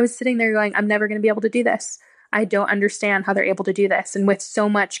I was sitting there going, I'm never going to be able to do this. I don't understand how they're able to do this. And with so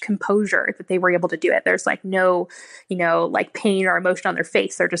much composure that they were able to do it, there's like no, you know, like pain or emotion on their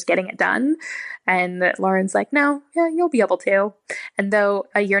face. They're just getting it done. And Lauren's like, no, yeah, you'll be able to. And though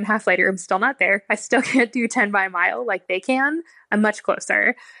a year and a half later, I'm still not there. I still can't do 10 by a mile like they can. I'm much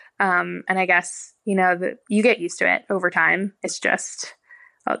closer. And I guess, you know, you get used to it over time. It's just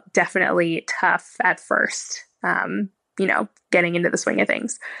definitely tough at first, you know, getting into the swing of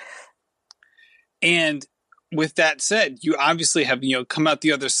things. And with that said, you obviously have, you know, come out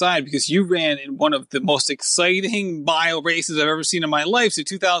the other side because you ran in one of the most exciting mile races I've ever seen in my life. So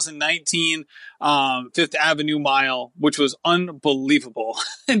 2019 Fifth Avenue Mile, which was unbelievable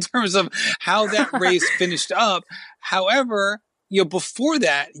in terms of how that race finished up. However, you know, before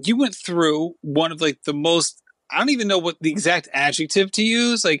that, you went through one of like the most, I don't even know what the exact adjective to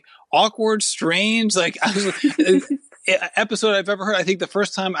use, like awkward, strange, like episode I've ever heard. I think the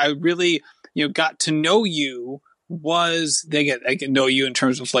first time I really, you know, got to know you was I get know you in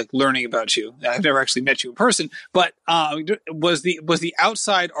terms of like learning about you. I've never actually met you in person, but was the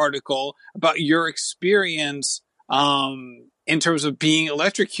outside article about your experience in terms of being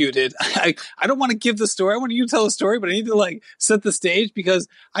electrocuted. I don't want to give the story. I want you to tell the story, but I need to like set the stage because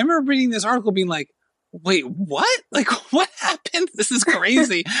I remember reading this article being like, wait, what? Like, what happened? This is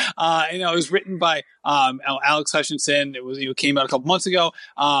crazy. And it was written by Alex Hutchinson. It was, came out a couple months ago.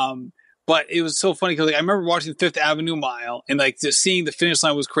 But it was so funny because like, I remember watching the Fifth Avenue Mile and like just seeing the finish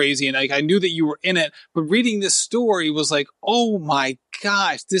line was crazy. And like I knew that you were in it, but reading this story was like, oh my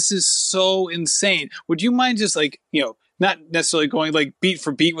gosh, this is so insane. Would you mind just like, not necessarily going like beat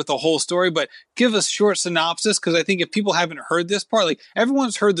for beat with the whole story, but give us short synopsis? Because I think if people haven't heard this part, like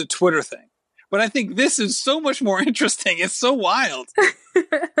everyone's heard the Twitter thing, but I think this is so much more interesting. It's so wild.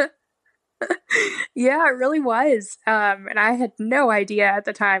 Yeah, it really was. And I had no idea at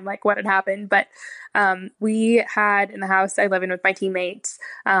the time, like what had happened, but we had in the house I live in with my teammates,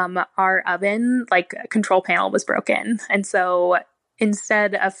 our oven, like control panel was broken. And so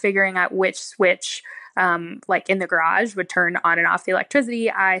instead of figuring out which switch like in the garage would turn on and off the electricity,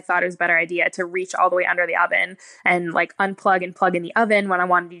 I thought it was a better idea to reach all the way under the oven and like unplug and plug in the oven when I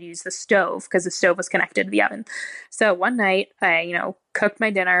wanted to use the stove because the stove was connected to the oven. So one night I, cooked my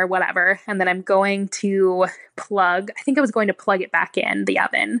dinner, whatever, and then I'm going to plug, I think I was going to plug it back in the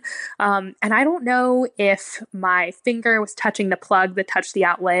oven. And I don't know if my finger was touching the plug that touched the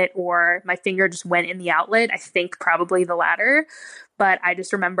outlet or my finger just went in the outlet. I think probably the latter. But I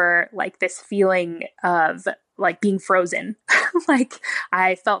just remember like this feeling of like being frozen. Like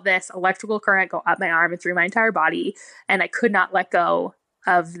I felt this electrical current go up my arm and through my entire body, and I could not let go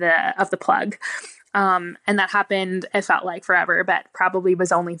of the plug. And that happened, it felt like forever, but probably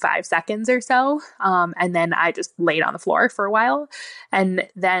was only 5 seconds or so. And then I just laid on the floor for a while and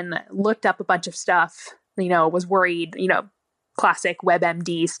then looked up a bunch of stuff, was worried, classic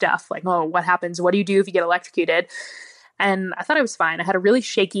WebMD stuff like, oh, what happens? What do you do if you get electrocuted? And I thought I was fine. I had a really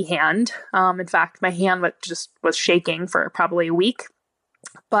shaky hand. In fact, my hand was shaking for probably a week,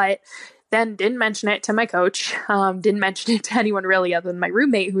 but then didn't mention it to my coach. Didn't mention it to anyone really other than my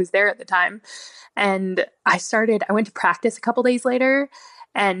roommate who was there at the time. And I went to practice a couple days later,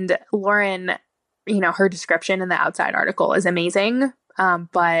 and Lauren, her description in the Outside article is amazing.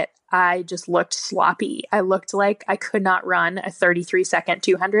 But I just looked sloppy. I looked like I could not run a 33-second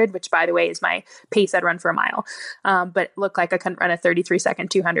 200, which by the way is my pace I'd run for a mile. But it looked like I couldn't run a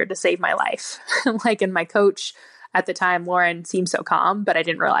 33-second 200 to save my life. And my coach at the time, Lauren, seemed so calm, but I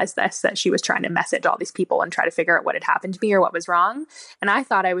didn't realize that she was trying to message all these people and try to figure out what had happened to me or what was wrong. And I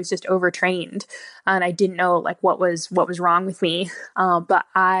thought I was just overtrained and I didn't know like what was wrong with me. But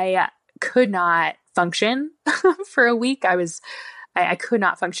I could not function for a week. I could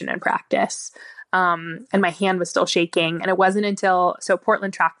not function in practice. And my hand was still shaking. And it wasn't until,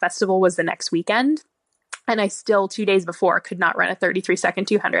 Portland Track Festival was the next weekend. And I still 2 days before could not run a 33-second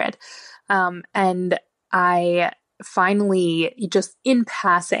 200. And I finally, just in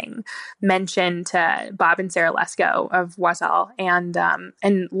passing, mentioned to Bob and Sarah Lesko of Wasal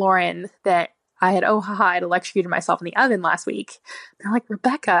and Lauren that I had electrocuted myself in the oven last week. They're like,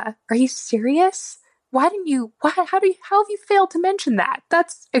 Rebecca, are you serious? How have you failed to mention that?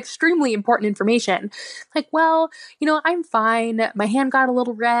 That's extremely important information. Like, well, I'm fine. My hand got a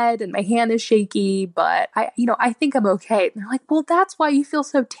little red and my hand is shaky, but I think I'm okay. And they're like, well, that's why you feel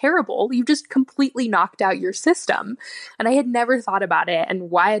so terrible. You just completely knocked out your system. And I had never thought about it. And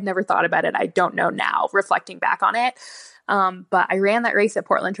why I had never thought about it, I don't know now, reflecting back on it. But I ran that race at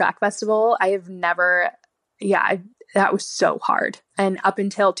Portland Track Festival. That was so hard. And up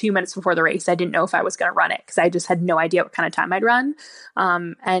until 2 minutes before the race, I didn't know if I was going to run it because I just had no idea what kind of time I'd run.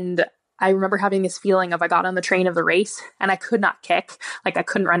 And I remember having this feeling of I got on the train of the race and I could not kick. Like I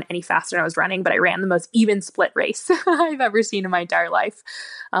couldn't run any faster than I was running, but I ran the most even split race I've ever seen in my entire life.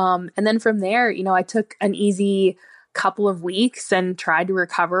 And then from there, I took an easy couple of weeks and tried to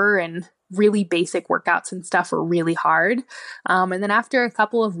recover, and really basic workouts and stuff were really hard. And then after a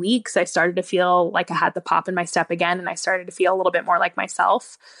couple of weeks, I started to feel like I had the pop in my step again, and I started to feel a little bit more like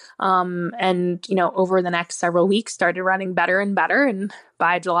myself. And over the next several weeks, started running better and better. And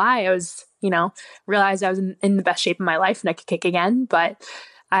by July, I was, realized I was in the best shape of my life and I could kick again. But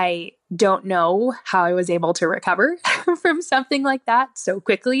I don't know how I was able to recover from something like that so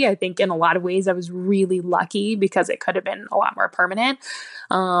quickly. I think in a lot of ways I was really lucky because it could have been a lot more permanent.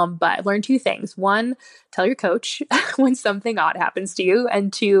 But I've learned two things. One, tell your coach when something odd happens to you.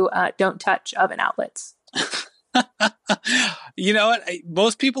 And two, don't touch oven outlets. You know what?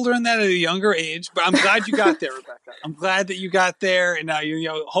 Most people learn that at a younger age, but I'm glad you got there, Rebecca. I'm glad that you got there. And now,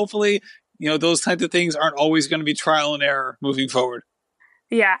 hopefully, those types of things aren't always going to be trial and error moving forward.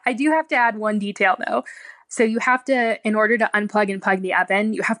 Yeah, I do have to add one detail though. So you have to, in order to unplug and plug the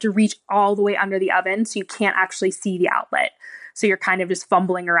oven, you have to reach all the way under the oven so you can't actually see the outlet. So you're kind of just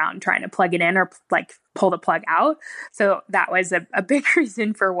fumbling around trying to plug it in or like pull the plug out. So that was a big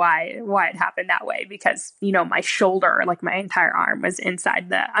reason for why it happened that way, because, you know, my shoulder, like my entire arm was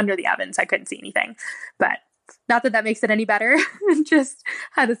under the oven. So I couldn't see anything, but not that makes it any better. Just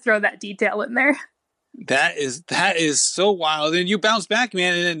had to throw that detail in there. That is so wild. And you bounced back,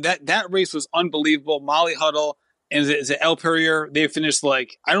 man. And then that race was unbelievable. Molly Huddle and is it El Perrier? They finished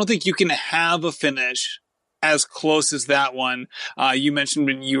like, I don't think you can have a finish as close as that one. You mentioned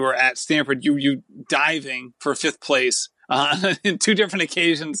when you were at Stanford, you diving for 5th place in 2 different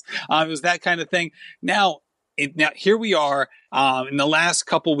occasions. It was that kind of thing. Now here we are in the last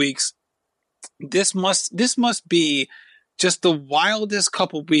couple weeks. This must be just the wildest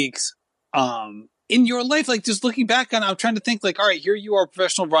couple weeks in your life. Like, just looking back on, I'm trying to think like, all right, here you are, a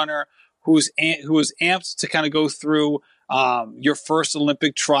professional runner who was amped to kind of go through your first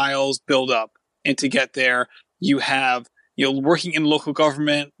Olympic trials build up and to get there. You have, you know, working in local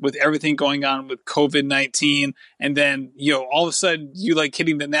government with everything going on with COVID-19. And then, you know, all of a sudden you like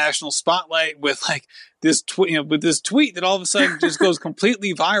hitting the national spotlight with like this with this tweet that all of a sudden just goes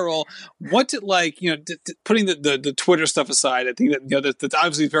completely viral. What's it like, you know, putting the Twitter stuff aside? I think that, you know, that's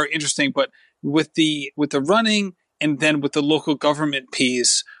obviously very interesting, but with the running and then with the local government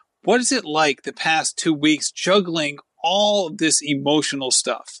piece, what is it like the past 2 weeks juggling all of this emotional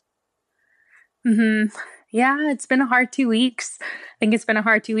stuff? Mm-hmm. Yeah, it's been a hard 2 weeks. I think it's been a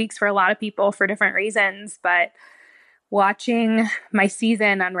hard 2 weeks for a lot of people for different reasons, but watching my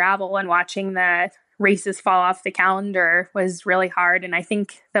season unravel and watching the races fall off the calendar was really hard. And I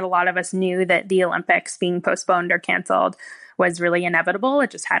think that a lot of us knew that the Olympics being postponed or canceled was really inevitable. It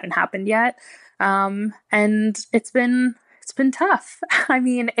just hadn't happened yet. And it's been tough. I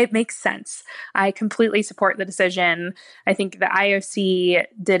mean, it makes sense. I completely support the decision. I think the IOC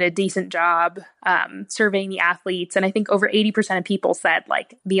did a decent job surveying the athletes. And I think over 80% of people said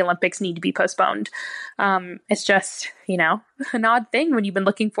like the Olympics need to be postponed. It's just, you know, an odd thing when you've been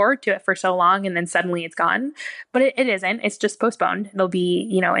looking forward to it for so long and then suddenly it's gone. But it isn't. It's just postponed. It'll be,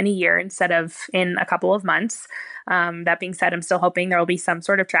 you know, in a year instead of in a couple of months. That being said, I'm still hoping there will be some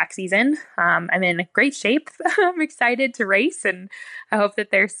sort of track season. I'm in great shape. I'm excited to race, and I hope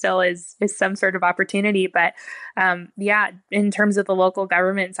that there still is some sort of opportunity. But yeah, in terms of the local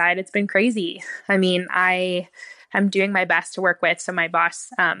government side, it's been crazy. I mean, I'm doing my best to work with. So my boss,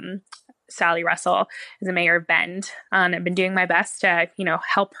 Sally Russell, is the mayor of Bend. And I've been doing my best to, you know,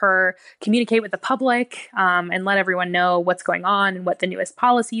 help her communicate with the public and let everyone know what's going on and what the newest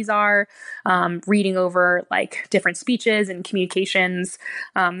policies are, reading over like different speeches and communications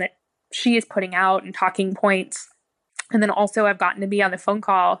that she is putting out and talking points. And then also I've gotten to be on the phone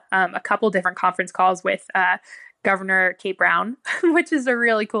call, a couple different conference calls with Governor Kate Brown, which is a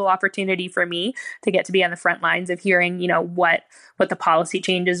really cool opportunity for me to get to be on the front lines of hearing, you know, what the policy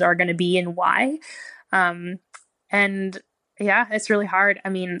changes are going to be and why. And yeah, it's really hard. I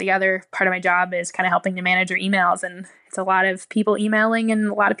mean, the other part of my job is kind of helping to manage your emails, and it's a lot of people emailing and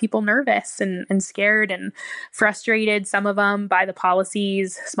a lot of people nervous and scared and frustrated, some of them by the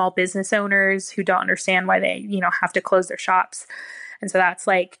policies, small business owners who don't understand why they, you know, have to close their shops. And so that's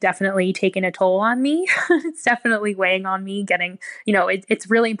like definitely taking a toll on me. It's definitely weighing on me getting, you know, it's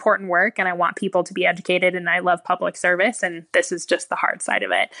really important work and I want people to be educated and I love public service. And this is just the hard side of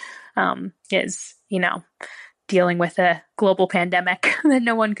it, is, you know, dealing with a global pandemic that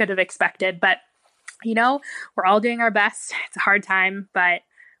no one could have expected. But, you know, we're all doing our best. It's a hard time, but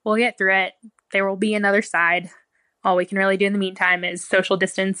we'll get through it. There will be another side. All we can really do in the meantime is social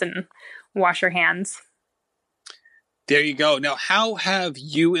distance and wash our hands. There you go. Now, how have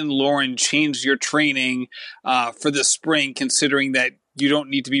you and Lauren changed your training for the spring, considering that you don't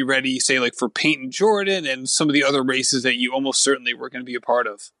need to be ready, say, like for Peyton Jordan and some of the other races that you almost certainly were going to be a part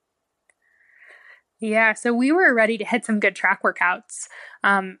of? Yeah, so we were ready to hit some good track workouts.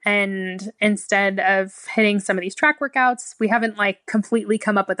 And instead of hitting some of these track workouts, we haven't like completely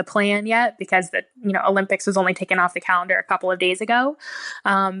come up with a plan yet because the, you know, Olympics was only taken off the calendar a couple of days ago.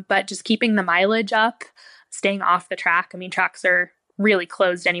 But just keeping the mileage up, staying off the track. I mean, tracks are really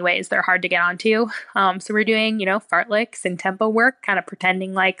closed anyways. They're hard to get onto. So we're doing, you know, fartleks and tempo work, kind of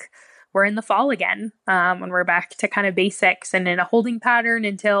pretending like we're in the fall again, when we're back to kind of basics and in a holding pattern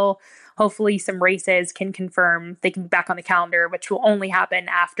until hopefully some races can confirm they can be back on the calendar, which will only happen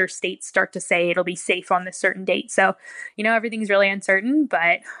after states start to say it'll be safe on this certain date. So, you know, everything's really uncertain,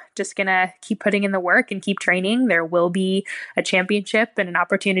 but just gonna keep putting in the work and keep training. There will be a championship and an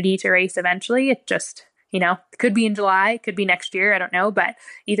opportunity to race eventually. It just, you know, could be in July, could be next year. I don't know. But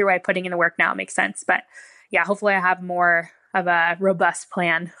either way, putting in the work now makes sense. But yeah, hopefully I have more of a robust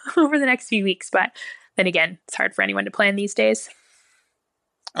plan over the next few weeks. But then again, it's hard for anyone to plan these days.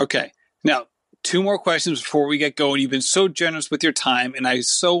 Okay. Now, 2 more questions before we get going. You've been so generous with your time, and I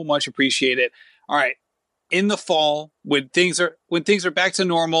so much appreciate it. All right. In the fall, when things are back to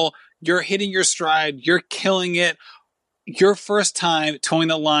normal, you're hitting your stride, you're killing it. Your first time towing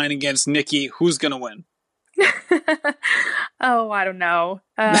the line against Nikki, who's going to win? Oh, I don't know.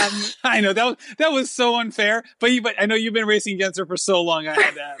 I know that was so unfair, but I know you've been racing against her for so long. I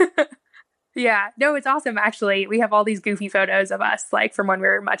had that. Yeah, no, it's awesome. Actually, we have all these goofy photos of us, like from when we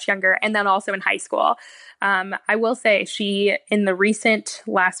were much younger, and then also in high school. I will say in the recent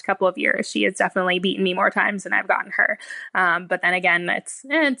last couple of years, she has definitely beaten me more times than I've gotten her. But then again,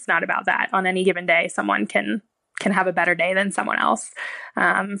 it's not about that. On any given day, someone can have a better day than someone else.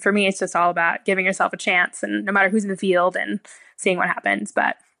 For me, it's just all about giving yourself a chance, and no matter who's in the field, and seeing what happens.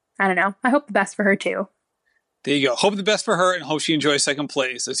 But I don't know. I hope the best for her too. There you go. Hope the best for her, and hope she enjoys second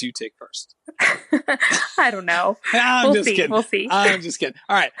place as you take first. I don't know. We'll just kidding. We'll see. I'm just kidding.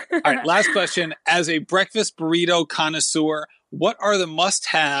 All right. Last question. As a breakfast burrito connoisseur, what are the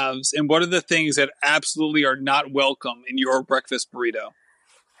must-haves, and what are the things that absolutely are not welcome in your breakfast burrito?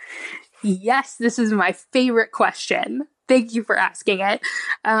 Yes, this is my favorite question. Thank you for asking it.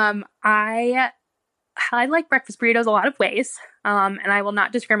 I like breakfast burritos a lot of ways, and I will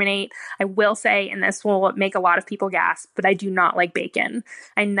not discriminate. I will say, and this will make a lot of people gasp, but I do not like bacon.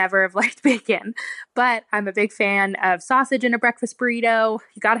 I never have liked bacon, but I'm a big fan of sausage in a breakfast burrito.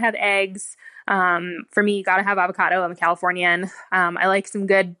 You got to have eggs. For me, you got to have avocado. I'm a Californian. I like some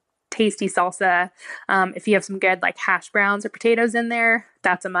good tasty salsa. If you have some good like hash browns or potatoes in there,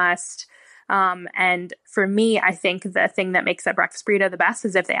 that's a must. And for me, I think the thing that makes that breakfast burrito the best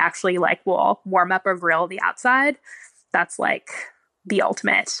is if they actually like will warm up or grill the outside. That's like the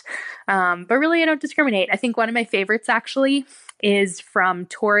ultimate. But really, I don't discriminate. I think one of my favorites actually is from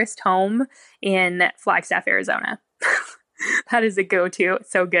Tourist Home in Flagstaff, Arizona. That is a go-to.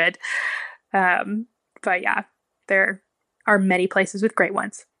 It's so good. But yeah, there are many places with great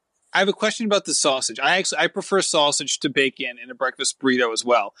ones. I have a question about the sausage. I prefer sausage to bacon in a breakfast burrito as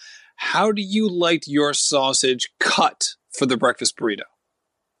well. How do you like your sausage cut for the breakfast burrito?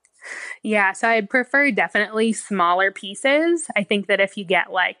 Yeah, so I prefer definitely smaller pieces. I think that if you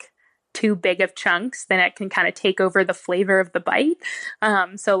get like too big of chunks, then it can kind of take over the flavor of the bite.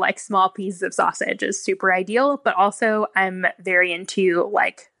 So like small pieces of sausage is super ideal, but also I'm very into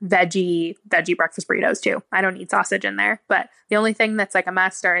like veggie breakfast burritos too. I don't need sausage in there, but the only thing that's like a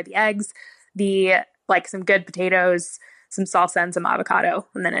must are the eggs, like some good potatoes, some salsa, and some avocado,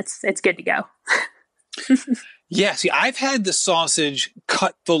 and then it's good to go. Yeah, see, I've had the sausage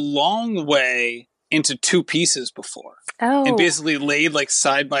cut the long way into 2 pieces before. Oh. And basically laid like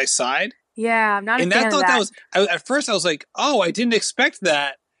side by side. Yeah, I'm not a fan of that. At first I was like, oh, I didn't expect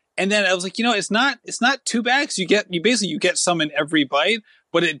that. And then I was like, it's not too bad, because you get some in every bite,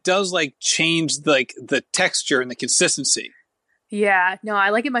 but it does like change like the texture and the consistency. Yeah, no, I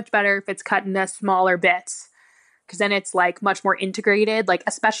like it much better if it's cut into smaller bits, because then it's like much more integrated. Like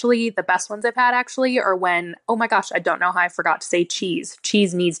especially the best ones I've had actually are when, oh my gosh, I don't know how I forgot to say cheese.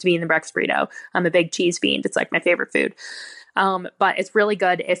 Cheese needs to be in the breakfast burrito. I'm a big cheese fiend. It's like my favorite food. But it's really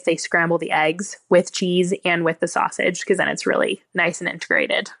good if they scramble the eggs with cheese and with the sausage, because then it's really nice and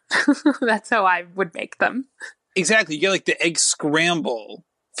integrated. That's how I would make them. Exactly. You get like the egg scramble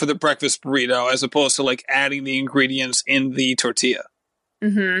for the breakfast burrito as opposed to like adding the ingredients in the tortilla.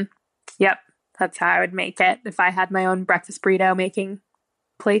 Mm-hmm. Yep. That's how I would make it if I had my own breakfast burrito making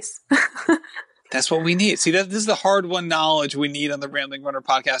place. That's what we need. See, this is the hard-won knowledge we need on the Rambling Runner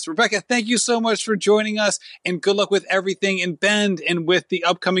podcast. Rebecca, thank you so much for joining us, and good luck with everything in Bend and with the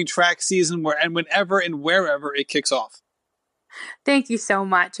upcoming track season whenever and wherever it kicks off. Thank you so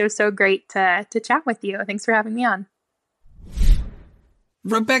much. It was so great to chat with you. Thanks for having me on.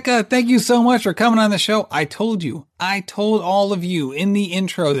 Rebecca, thank you so much for coming on the show. I told all of you in the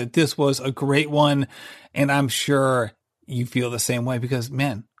intro that this was a great one, and I'm sure you feel the same way, because,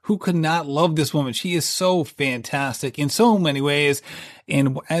 man, who could not love this woman? She is so fantastic in so many ways,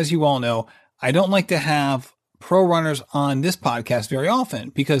 and as you all know, I don't like to have pro runners on this podcast very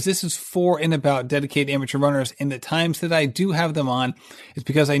often, because this is for and about dedicated amateur runners, and the times that I do have them on is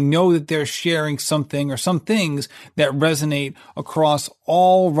because I know that they're sharing something or some things that resonate across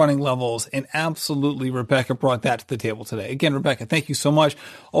all running levels, and absolutely Rebecca brought that to the table today. Again, Rebecca, thank you so much.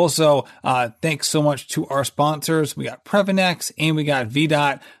 Also, thanks so much to our sponsors. We got Previnex and we got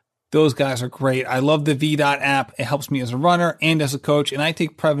VDOT. Those guys are great. I love the VDOT app. It helps me as a runner and as a coach, and I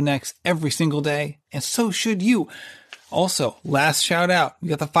take Previnex every single day, and so should you. Also, last shout out, we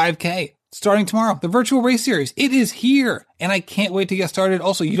got the 5K. starting tomorrow, the virtual race series. It is here, and I can't wait to get started.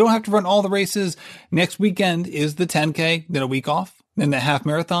 Also, you don't have to run all the races. Next weekend is the 10K, then a week off, then the half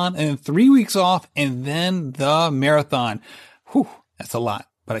marathon, and then 3 weeks off, and then the marathon. Whew, that's a lot,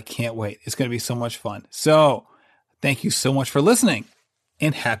 but I can't wait. It's going to be so much fun. So thank you so much for listening,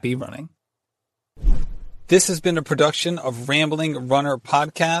 and happy running. This has been a production of Rambling Runner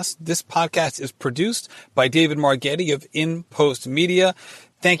Podcast. This podcast is produced by David Margetti of In Post Media.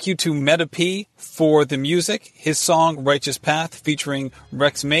 Thank you to Mehra P for the music. His song Righteous Path featuring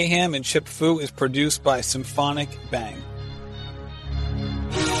Rex Mayhem and Chip Fu is produced by Symphonic Bang.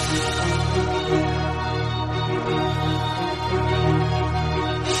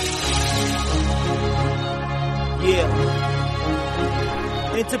 Yeah.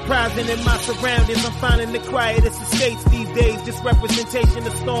 Enterprising in my surroundings, I'm finding the quietest escapes these days. Just representation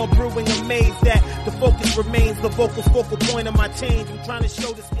of storm brewing, amazed that the focus remains the focal point of my change. I'm trying to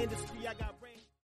show this industry I got